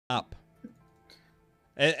Up.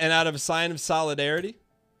 And out of a sign of solidarity.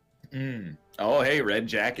 Oh, hey, red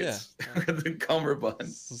jackets. Yeah. The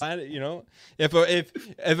cummerbund. You know, if a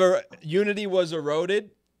unity was eroded,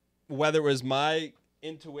 whether it was my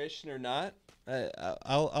intuition or not,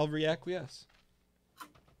 I'll reacquiesce.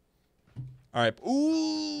 All right.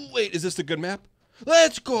 Ooh, wait, is this a good map?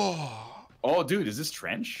 Let's go. Oh, dude, is this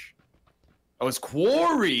trench? Oh, it's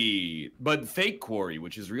quarry, but fake quarry,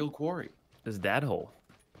 which is real quarry. This dad hole.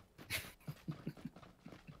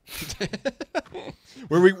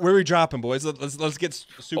 Where we dropping, boys? Let's get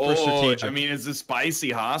super strategic. I mean, it's a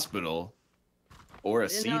spicy hospital or a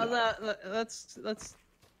CEDA. No, let's.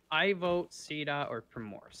 I vote CEDA or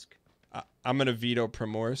Primorsk. I'm gonna veto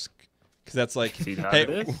Primorsk because that's like,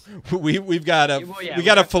 hey, we've got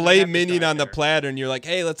a filet minion on the platter, and you're like,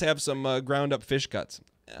 hey, let's have some ground up fish guts.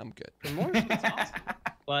 I'm good. Primorsk is awesome,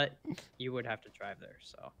 but you would have to drive there,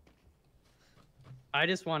 so. I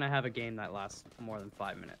just want to have a game that lasts more than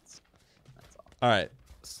 5 minutes. That's all. All right.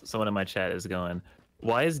 Someone in my chat is going,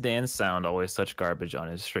 why is Dan's sound always such garbage on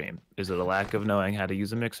his stream? Is it a lack of knowing how to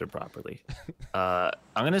use a mixer properly? I'm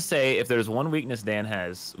going to say if there's one weakness Dan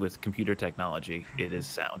has with computer technology, it is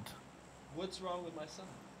sound. What's wrong with my sound?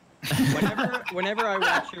 Whenever I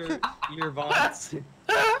watch your VODs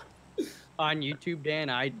on YouTube, Dan,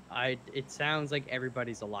 it sounds like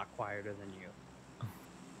everybody's a lot quieter than you.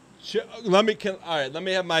 Let me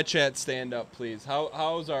have my chat stand up, please.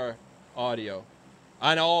 How's our audio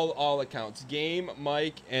on all accounts? Game,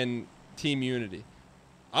 mic, and Team Unity.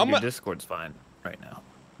 Your Discord's fine right now.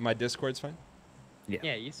 My Discord's fine? Yeah.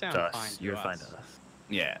 Yeah, you sound fine. You're fine to us.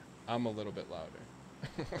 Yeah. I'm a little bit louder.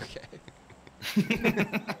 Okay.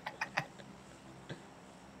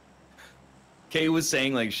 Kay was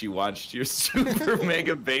saying like she watched your Super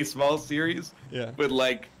Mega Baseball series. Yeah. But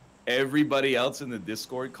like everybody else in the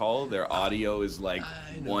Discord call, their audio is like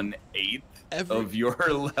 1/8 of your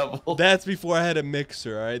level. That's before I had a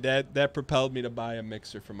mixer, all right? That propelled me to buy a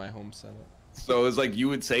mixer for my home setup. So it was like you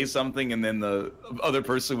would say something and then the other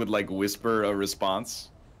person would like whisper a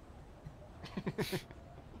response.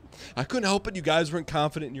 I couldn't help it. You guys weren't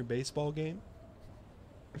confident in your baseball game.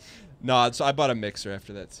 No, so I bought a mixer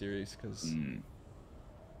after that series because.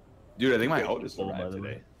 Dude, I think my HOTUS arrived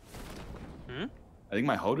today. Hmm? I think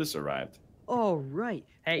my HOTUS arrived. Oh right.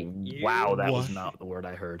 Hey. Wow, that was not the word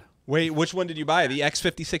I heard. Wait, which one did you buy? The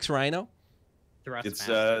X56 Rhino? It's it's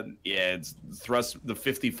the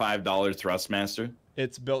 $55 Thrustmaster.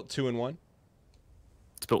 It's built 2-in-1.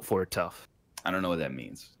 It's built for tough. I don't know what that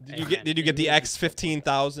means. Did you get the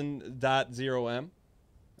X15000.0M?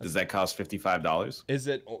 Does that cost $55? Does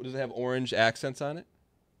it have orange accents on it?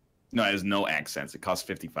 No, it has no accents. It costs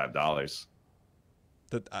 $55.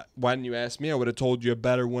 Why didn't you ask me? I would have told you a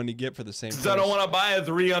better one to get for the same price. I don't want to buy a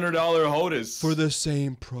 $300 HOTUS. For the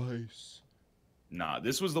same price. Nah,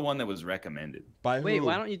 this was the one that was recommended. By who? Wait,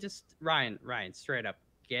 why don't you just Ryan, straight up,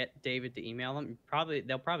 get David to email them?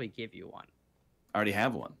 They'll probably give you one. I already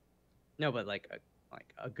have one. No, but like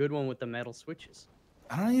a good one with the metal switches.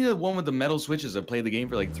 I don't need a one with the metal switches. I played the game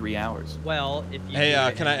for like 3 hours. Well, if you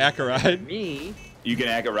can I ack a ride? Me. You can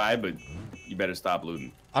ack a ride, but you better stop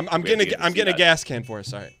looting. I'm getting a gas can for us.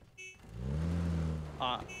 Sorry.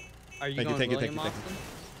 Are you going William, Austin?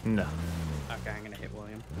 No. Okay, I'm gonna hit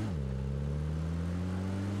William.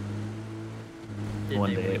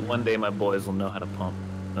 One day my boys will know how to pump.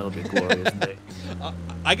 That'll be a glorious day.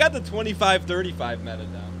 I got the 25-35 meta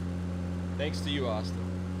down. Thanks to you, Austin.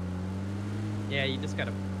 Yeah, you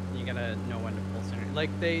gotta know when to pull center. Like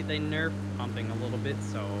they nerf pumping a little bit,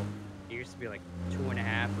 so it used to be like 2.5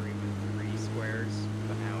 or even 3 squares,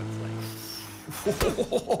 but now it's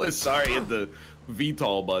like. Sorry, hit the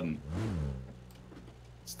VTOL button.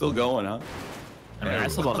 Still going, huh? I mean, I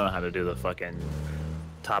still don't know how to do the fucking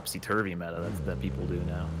topsy-turvy meta that people do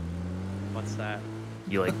now. What's that?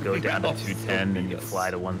 You like go down to 210 and you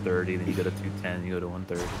fly to 130, then you go to 210, you go to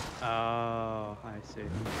 130. Oh, I see.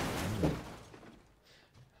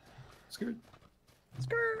 Skirt.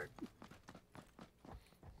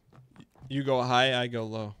 You go high, I go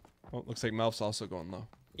low. Oh, looks like Melf's also going low.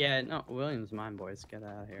 Yeah, no, William's mine, boys. Get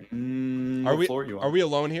out of here. Are we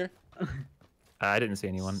alone here? I didn't see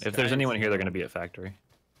anyone. If there's anyone here, they're gonna be at factory.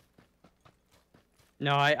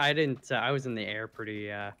 No, I didn't. I was in the air pretty.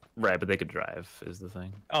 Right, but they could drive is the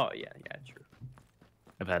thing. Oh yeah, true.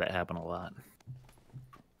 I've had it happen a lot.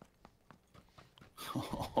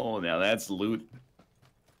 Oh, now that's loot.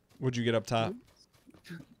 Would you get up top?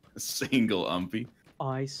 A single umpy.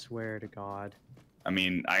 I swear to God. I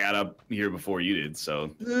mean, I got up here before you did,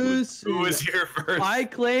 so who was here first? I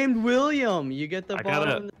claimed William. You get the bottom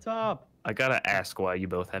and the top. I gotta ask why you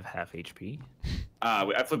both have half HP.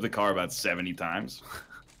 I flipped the car about 70 times.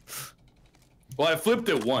 Well, I flipped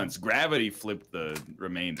it once. Gravity flipped the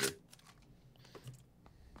remainder.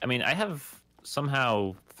 I mean, I have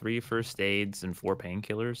somehow 3 first aids and 4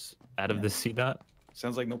 painkillers out of this CDOT.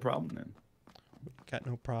 Sounds like no problem then. Got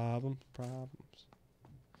no problems.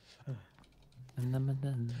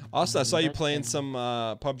 Austin, I saw you playing some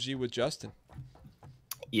PUBG with Justin.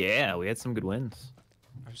 Yeah, we had some good wins.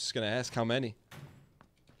 I was just gonna ask how many.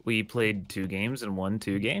 We played 2 games and won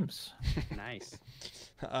 2 games. Nice.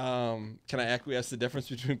 Can I acquiesce the difference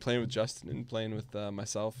between playing with Justin and playing with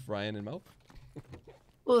myself, Ryan, and Mel?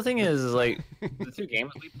 Well, the thing is like the 2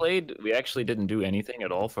 games we played, we actually didn't do anything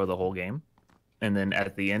at all for the whole game. And then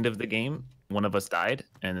at the end of the game, one of us died,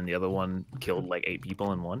 and then the other one killed like 8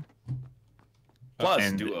 people and won. Plus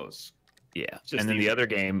and, duos. Yeah. Just And then easy. the other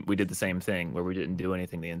game, we did the same thing where we didn't do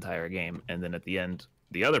anything the entire game. And then at the end,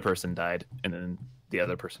 the other person died, and then the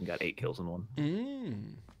other person got 8 kills and won.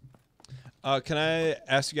 Can I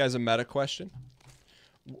ask you guys a meta question?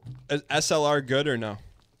 Is SLR good or no?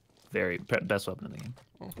 Very best weapon in the game.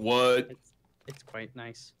 What? It's quite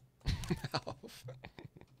nice.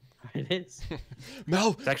 It is.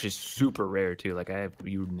 Mel, It's actually super rare too. Like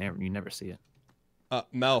you never see it.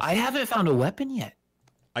 Mel, I haven't found a weapon yet.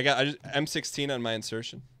 I just M16 on my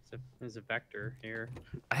insertion. There's a vector here.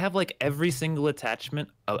 I have like every single attachment,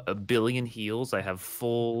 a billion heals. I have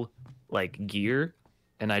full like gear,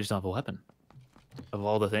 and I just don't have a weapon. Of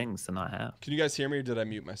all the things to not have. Can you guys hear me, or did I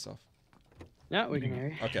mute myself? Yeah, we can hear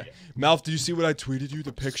you. Okay. Malf, did you see what I tweeted you?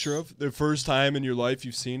 The picture of the first time in your life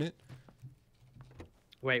you've seen it?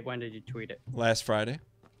 Wait, when did you tweet it? Last Friday.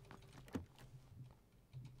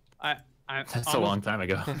 That's a long time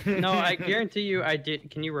ago. No, I guarantee you I did.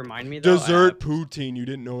 Can you remind me though? Dessert poutine. You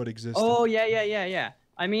didn't know it existed. Oh yeah.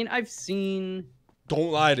 I mean, I've seen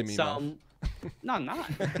Don't lie to me, some. No, I'm not.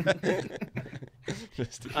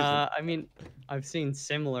 Malf. I mean, I've seen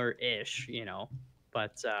similar-ish, you know,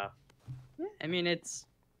 but yeah, I mean, it's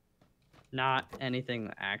not anything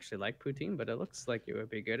actually like poutine, but it looks like it would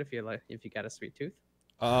be good if you got a sweet tooth.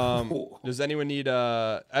 Does anyone need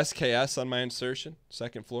SKS on my insertion?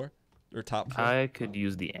 Second floor or top floor? I could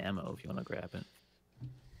use the ammo if you want to grab it.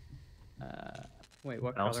 Wait,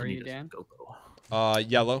 what I also color are you, need a Dan? go-go.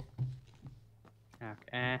 Yellow.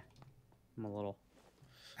 Okay. I'm a little.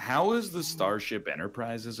 How is the Starship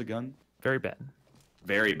Enterprise as a gun? Very bad.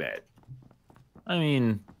 Very bad. I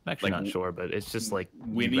mean, I'm actually Like, not sure, but it's just like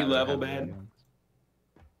Winnie you'd rather level have the bad? other ones.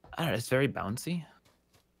 I don't know. It's very bouncy.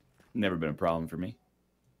 Never been a problem for me.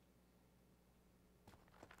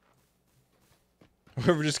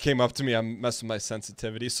 Whoever just came up to me, I'm messing with my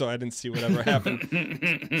sensitivity, so I didn't see whatever happened.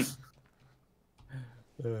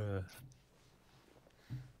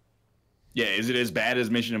 Yeah, is it as bad as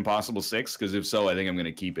Mission Impossible 6? Because if so, I think I'm going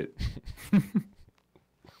to keep it.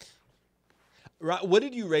 What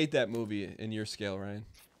did you rate that movie in your scale, Ryan?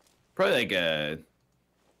 Probably like a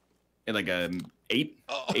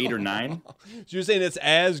 8 or 9. So you're saying it's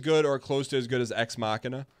as good or close to as good as Ex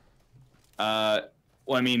Machina?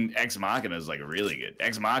 Well, I mean, Ex Machina is like really good.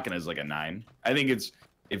 Ex Machina is like a 9. I think it's,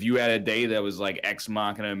 if you had a day that was like Ex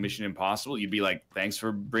Machina, Mission Impossible, you'd be like, thanks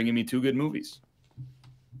for bringing me 2 good movies.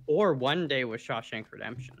 Or one day with Shawshank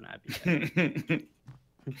Redemption. I'd be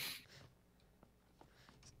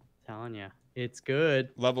telling you, it's good.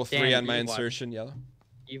 Level 3 Dan, on my you watch- insertion, yellow.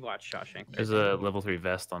 You watched Shawshank. There's a level 3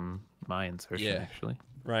 vest on my insertion, Yeah. actually.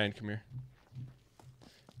 Ryan, come here.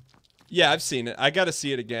 Yeah, I've seen it. I got to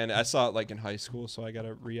see it again. I saw it like in high school, so I got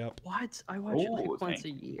to re-up. What? I watch it Oh, like once a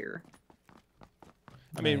thank year.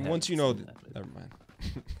 I mean, haven't once you know... seen that, but- Never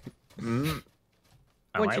mind.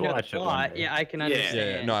 I Once might you know the watch it one plot, day. yeah, I can Yeah. understand.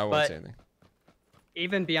 Yeah, no, I won't but say anything.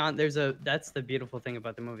 even beyond, that's the beautiful thing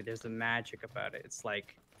about the movie. There's a magic about it. It's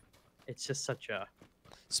like, it's just such a.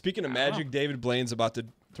 Speaking of magic, David Blaine's about to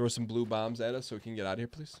throw some blue bombs at us, so we can get out of here,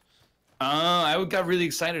 please. I got really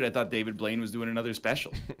excited. I thought David Blaine was doing another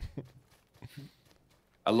special.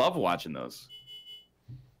 I love watching those.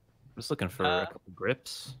 I'm just looking for a couple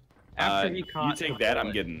grips. After he You caught. take that,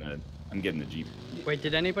 I'm getting the Jeep. Wait,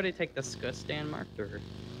 did anybody take the SCUS stand marked, or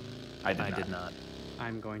I I did not.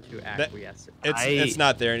 I'm going to acquiesce it? It's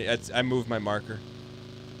not there. I moved my marker.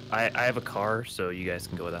 I have a car, so you guys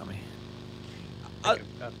can go without me. Okay.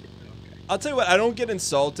 I'll tell you what, I don't get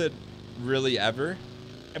insulted really ever,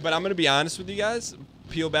 but I'm going to be honest with you guys,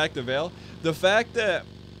 peel back the veil. The fact that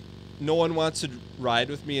no one wants to ride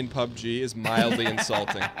with me in PUBG is mildly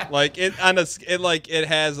insulting. Like it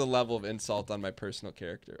has a level of insult on my personal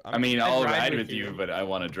character. I mean, I'll ride ride with with you, you. but I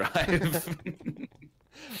want to drive.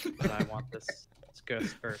 But I want this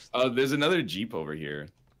SCUS first. Oh, there's another Jeep over here.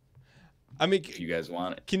 I mean, if you guys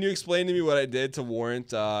want it. can you explain to me what I did to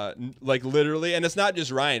warrant, like literally, and it's not just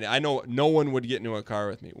Ryan. I know no one would get into a car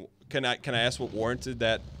with me. Can I ask what warranted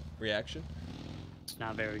that reaction? It's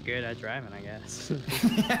not very good at driving, I guess.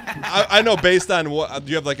 I know based on what, do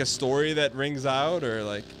you have like a story that rings out, or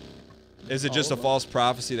like, is it just a false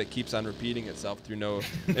prophecy that keeps on repeating itself through no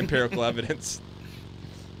empirical evidence?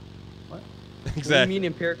 What? Exactly. What do you mean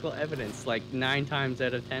empirical evidence? Like 9 times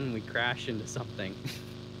out of 10 we crash into something.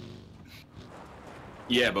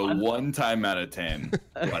 Yeah, but 1 time out of 10,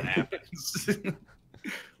 what happens?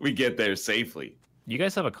 We get there safely. You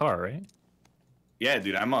guys have a car, right? Yeah,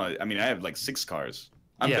 dude, I have like 6 cars.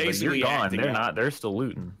 I'm yeah, but you're gone. acting They're out. not. They're still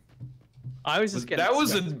looting. I was just getting That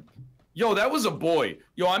was that was a boy.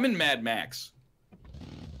 Yo, I'm in Mad Max.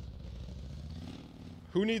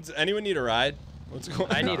 Anyone need a ride? What's going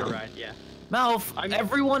on? I need a ride, yeah. Malf,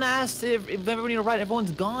 everyone asked if everyone need a ride.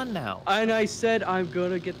 Everyone's gone now. And I said I'm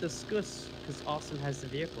gonna get the Scus because Austin has the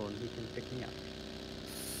vehicle and he can pick me up.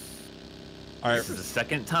 All right, This is the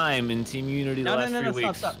second time in Team Unity the last 3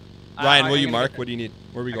 weeks. Stop. Ryan, will I'm you gonna mark? get What do you need?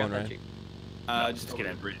 Where are we I got going, that Ryan? Jeep. Just get over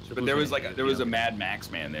it. the bridge. The But there was blue a Mad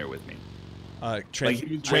Max man there with me. Like Trans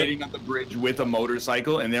he was waiting on the bridge with a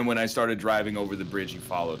motorcycle, and then when I started driving over the bridge, he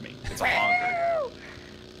followed me. It's a honker.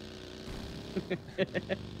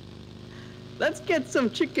 Let's get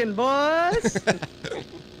some chicken, boys.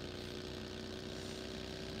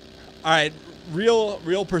 All right,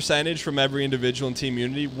 real percentage from every individual in Team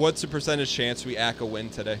Unity. What's the percentage chance we ACK a win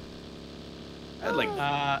today? I had like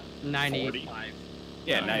 95.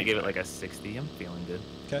 yeah, I 90. gave it like a 60. I'm feeling good.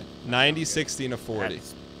 Okay, 90, 60, and a 40.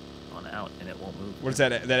 That's on out, and it won't move. What is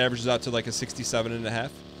that? That averages out to like a 67.5.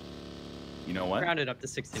 You know what? Rounded up to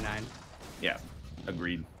 69. Yeah,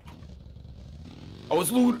 agreed. Oh, it's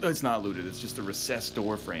looted. It's not looted. It's just a recessed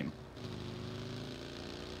door frame.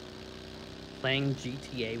 Playing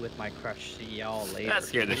GTA with my crush. See y'all later. That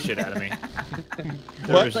scared the shit out of me.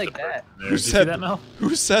 What? Was Like the that. person there. Did you see that, Mel?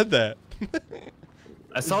 Who said that?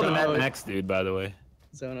 I saw the Mad No. Max dude, by the way.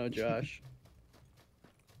 Zono Josh.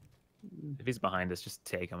 If he's behind us, just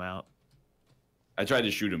take him out. I tried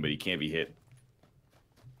to shoot him, but he can't be hit.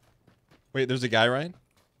 Wait, there's a guy, Ryan?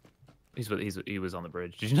 He was on the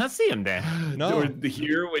bridge. Did you not see him, Dan? No.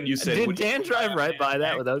 Here when you said. Did "What do you Dan think drive about right by Mad that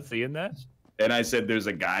Max?" without seeing that? And I said, "There's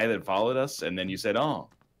a guy that followed us," and then you said, "Oh."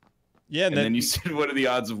 Yeah, And then you said, "What are the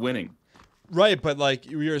odds of winning?" right, but like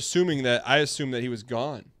you're assuming that I assumed that he was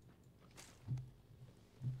gone.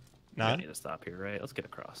 We Not? need to stop here, right? Let's get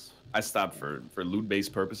across. I stopped for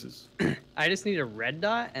loot-based purposes. I just need a red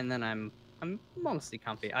dot, and then I'm mostly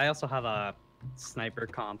comfy. I also have a sniper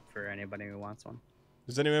comp for anybody who wants one.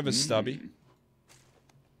 Does anyone have a stubby?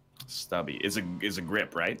 Stubby is a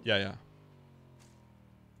grip, right? Yeah, yeah.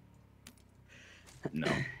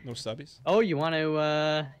 No. No stubbies? Oh, you want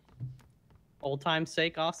to old time's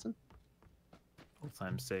sake, Austin? Old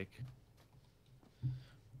time's sake.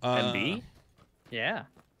 Uh, MB? Yeah.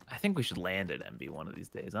 I think we should land at MB one of these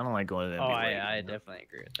days. I don't like going to MB. Oh, late. I definitely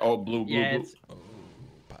agree with that. Oh, blue. Yeah, it's Oh,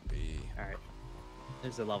 puppy. all right.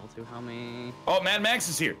 There's a level 2. How many? Oh, Mad Max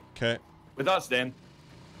is here Okay. with us, Dan.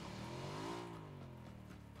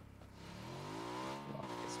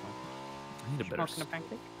 This one. I need a better. Smoking a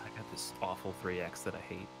pancake? I got this awful 3x that I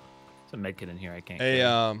hate. There's a med kit in here I can't. Hey,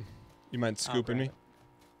 carry. you mind scooping me?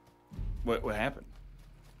 What happened?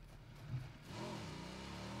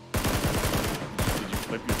 Did you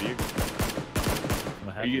flip your vehicle?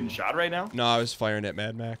 What Are you getting happened? shot right now? No, I was firing at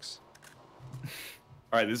Mad Max.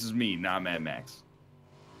 All right, this is me, not Mad Max.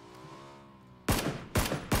 Oh,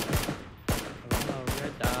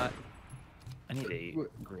 red dot. I need a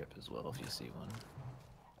grip as well if you see one.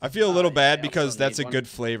 I feel a little bad I because also that's a need one. good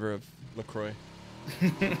flavor of LaCroix.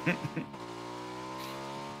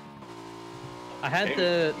 I had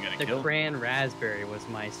Hey, you got a the kill? cran raspberry was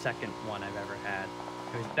my second one I've ever had.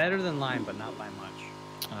 It was better than lime, but not by much.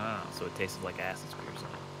 Ah, so it tasted like acid or something.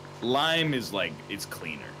 Lime is like, it's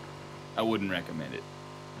cleaner. I wouldn't recommend it.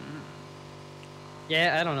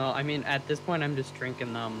 Yeah, I don't know. I mean, at this point, I'm just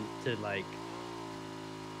drinking them to like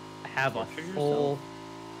have a Torture full.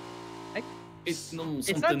 It's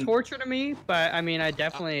It's not torture to me, but I mean, I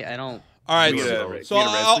definitely I don't. All right, You so, get a- so you get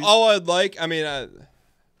a res, please? all I'd like, I mean,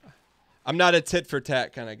 I'm not a tit for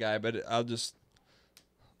tat kind of guy, but I'll just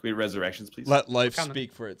Can we have resurrections, please? let life Coming.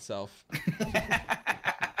 speak for itself.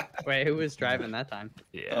 Wait, who was driving that time?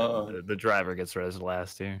 Yeah, Oh. the driver gets res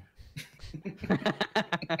last here.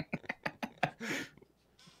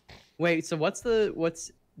 Wait, so what's the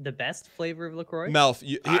best flavor of Lacroix? Melf,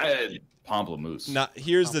 Pamplemousse.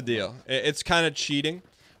 here's the deal. It's kind of cheating,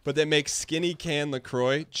 but they make skinny can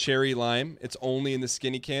LaCroix, cherry lime. It's only in the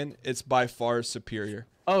skinny can. It's by far superior.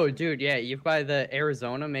 Oh, dude, yeah, you buy the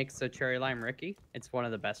Arizona makes a cherry lime Ricky. It's one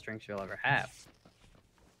of the best drinks you'll ever have.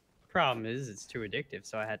 Problem is, it's too addictive,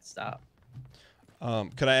 so I had to stop.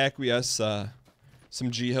 Could I acquiesce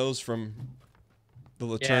some G Hills from the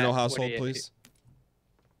Laterno Yeah, what household, do you- please?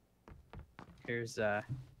 Here's a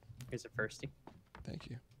firstie. Thank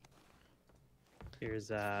you. Here's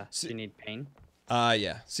do you need pain?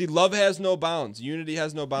 Yeah. See, love has no bounds. Unity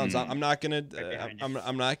has no bounds. Mm. I'm not gonna. behind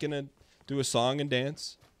I'm not gonna do a song and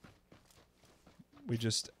dance. We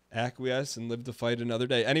just acquiesce and live to fight another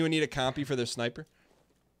day. Anyone need a compy for their sniper?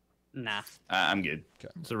 Nah. I'm good.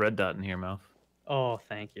 There's a red dot in here, Mouth. Oh,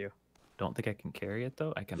 thank you. Don't think I can carry it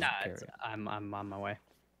though. I can Nah, carry it. I'm on my way.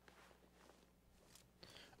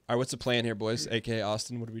 All right, what's the plan here, boys? AKA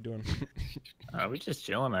Austin, what are we doing? We just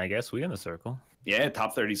chilling, I guess. We in the circle. Yeah,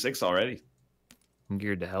 top 36 already. I'm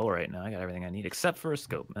geared to hell right now. I got everything I need except for a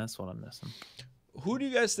scope. That's what I'm missing. Who do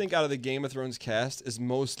you guys think out of the Game of Thrones cast is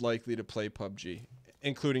most likely to play PUBG,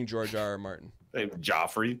 including George R.R. Martin? Hey,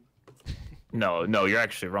 Joffrey. No, you're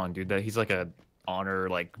actually wrong, dude. He's like a honor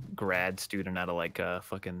like grad student out of like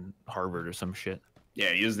fucking Harvard or some shit.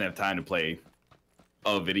 Yeah, he doesn't have time to play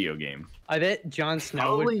a video game. I bet Jon Snow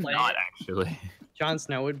Probably would play not it. actually. Jon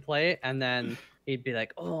Snow would play it, and then he'd be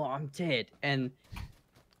like, "Oh, I'm dead," but if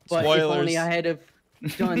Spoilers. only I had have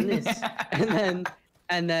done this,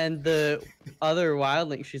 and then the other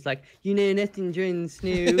wildling, she's like, "You know nothing, Jon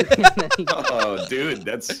Snow." Oh, dude,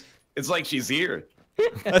 it's like she's here.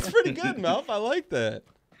 That's pretty good, Melf. I like that.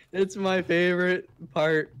 It's my favorite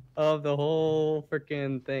part of the whole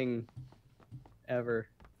freaking thing ever.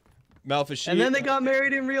 Melf, is she? And then they got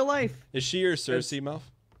married in real life. Is she your Cersei, Melf?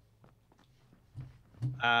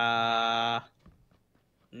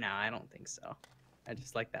 No, I don't think so. I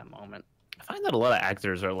just like that moment. I find that a lot of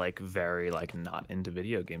actors are like very like not into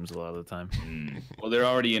video games a lot of the time. Well, they're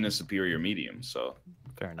already in a superior medium, so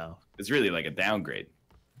Fair enough. it's really like a downgrade.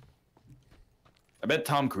 I bet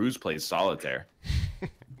Tom Cruise plays solitaire.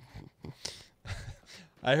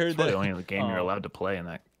 I heard It's probably that. the only game you're Oh. allowed to play in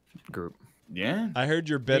that group. Yeah. I heard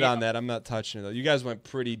your bid Yeah. on that. I'm not touching it though. You guys went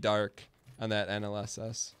pretty dark on that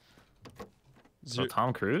NLSS. So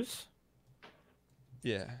Tom Cruise?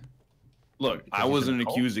 Yeah. Look, I he's in a wasn't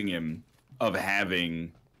cult? accusing him of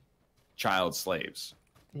having child slaves.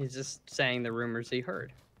 He's just saying the rumors he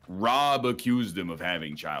heard. Rob accused him of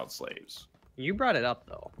having child slaves. You brought it up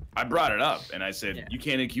though. I brought it up and I said, Yeah. you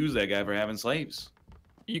can't accuse that guy for having slaves.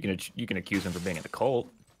 You can accuse him for being in a cult.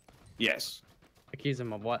 Yes, Accuse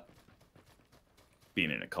him of what? being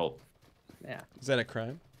in a cult. Yeah. Is that a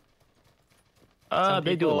crime? Some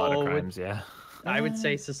They do a lot of people would- crimes, yeah. I would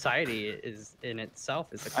say society is in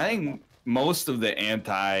itself is a I think most of the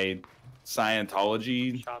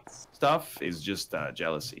anti-Scientology shots. stuff is just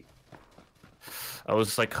jealousy. I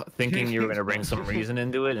was like thinking you were gonna bring some reason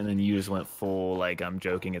into it, and then you just went full like I'm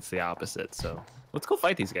joking. It's the opposite. So let's go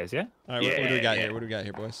fight these guys. Yeah, All right, what do we got Yeah. here? What do we got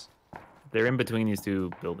here, boys? they're in between these two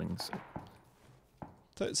buildings.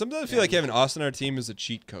 Sometimes I feel like having Austin on our team is a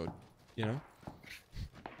cheat code. You know?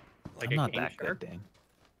 Like I'm a not game that shark? good, dang.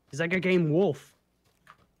 He's like a game wolf.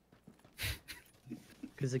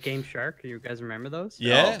 Because the game shark, you guys remember those?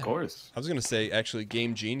 Yeah. Oh, of course. I was gonna say actually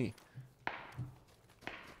Game Genie.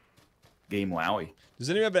 Game Wowie. Does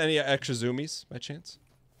anyone have any extra zoomies by chance?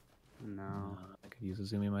 No. I could use a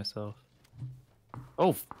zoomie myself.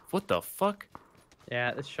 Oh, what the fuck?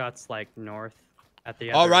 Yeah, this shot's like north at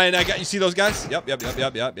the Oh, other. Ryan, I got you. See those guys? Yep.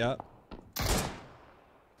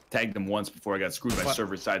 Tagged him once before I got screwed by What?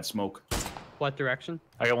 server side smoke. What direction?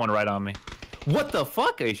 I got one right on me. What the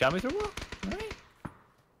fuck? He shot me through a wall. All right.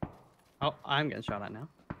 Oh, I'm getting shot at now.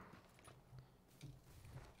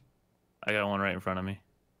 I got one right in front of me.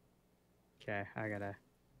 Okay, I gotta.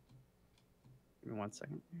 Give me 1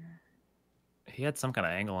 second. He had some kind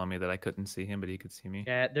of angle on me that I couldn't see him, but he could see me.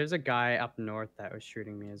 Yeah, there's a guy up north that was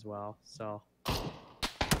shooting me as well. So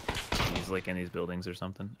He's like in these buildings or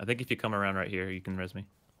something. I think if you come around right here, you can res me.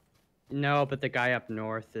 no, but the guy up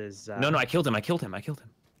north is. No, I killed him.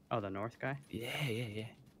 Oh, the north guy. Yeah. He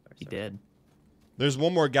Sorry. dead. There's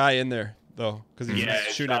one more guy in there though, because he's Yeah,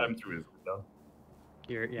 shooting. shot him through his window.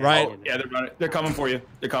 Yeah, Right. Oh, yeah, they're running. They're coming for you.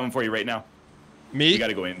 They're coming for you right now. Me? You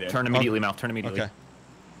gotta go in there. Turn immediately, Mouth. Turn immediately. Okay.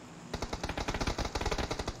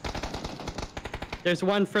 There's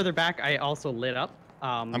one further back. I also lit up.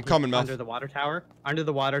 I'm coming, Mel. Under the water tower. Under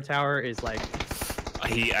the water tower is like. I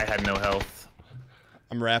had no health.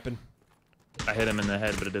 I'm rapping. I hit him in the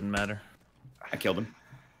head, but it didn't matter. I killed him.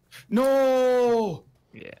 No.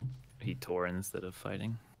 Yeah. He tore instead of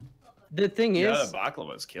fighting. The thing Yeah, is, the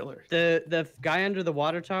baklava's killer. the guy under the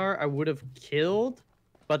water tower I would have killed,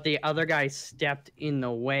 but the other guy stepped in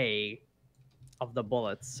the way of the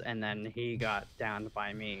bullets, and then he got downed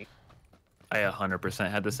by me. I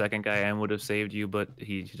 100% had the second guy and would have saved you, but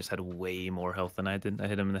he just had way more health than I did. I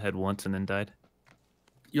hit him in the head once and then died.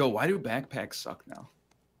 Yo, why do backpacks suck now?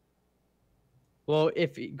 Well,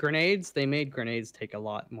 if grenades, they made grenades take a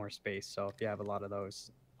lot more space. So if you have a lot of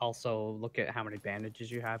those, also look at how many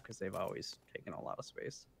bandages you have because they've always taken a lot of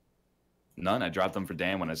space. None. I dropped them for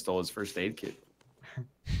Dan when I stole his first aid kit.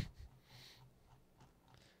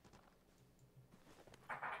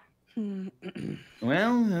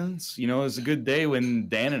 Well, it's, you know, it's a good day when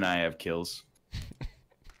Dan and I have kills.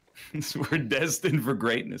 We're destined for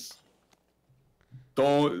greatness.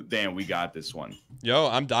 Dan, we got this one. Yo,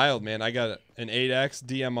 I'm dialed, man. I got an 8X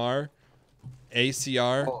DMR,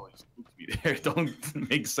 ACR. Oh, you spooked me there. Don't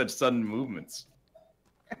make such sudden movements.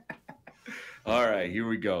 All right, here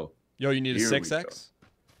we go. Yo, you need a Here we 6X?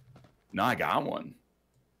 No, I got one.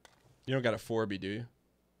 You don't got a 4B, do you?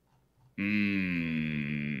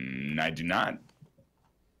 I do not.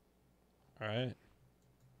 All right.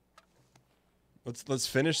 Let's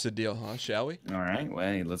finish the deal, huh? Shall we? All right, well,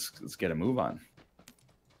 hey, let's get a move on.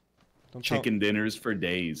 Don't Chicken dinners for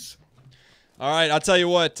days. All right, I'll tell you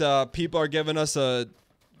what. People are giving us a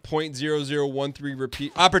 .0013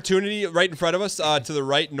 repeat opportunity right in front of us, to the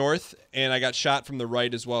right north, and I got shot from the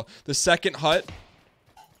right as well. The second hut,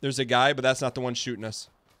 there's a guy, but that's not the one shooting us.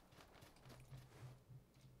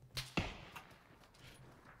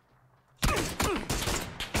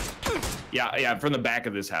 Yeah, from the back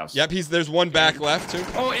of this house. Yep, there's one back left too.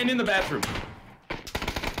 Oh, and in the bathroom.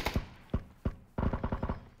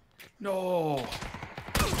 No.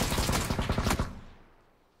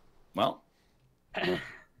 Well,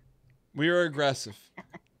 We are aggressive.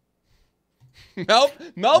 Melf,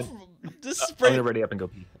 this is I'm pretty. gonna ready up and go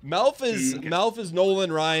pee. Melf is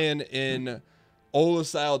Nolan Ryan in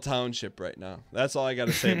Olisile Township right now. That's all I got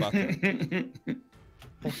to say about that.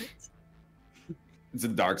 it's a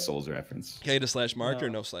Dark Souls reference. K to slash mark or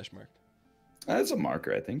no slash mark? That's a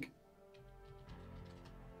marker, I think.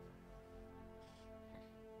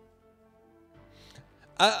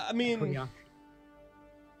 I mean,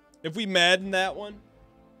 if we Madden that one,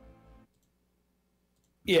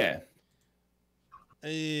 Yeah.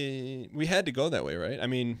 we had to go that way, right? I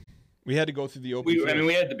mean, we had to go through the open. We field.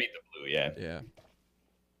 had to beat the blue, yeah. Yeah.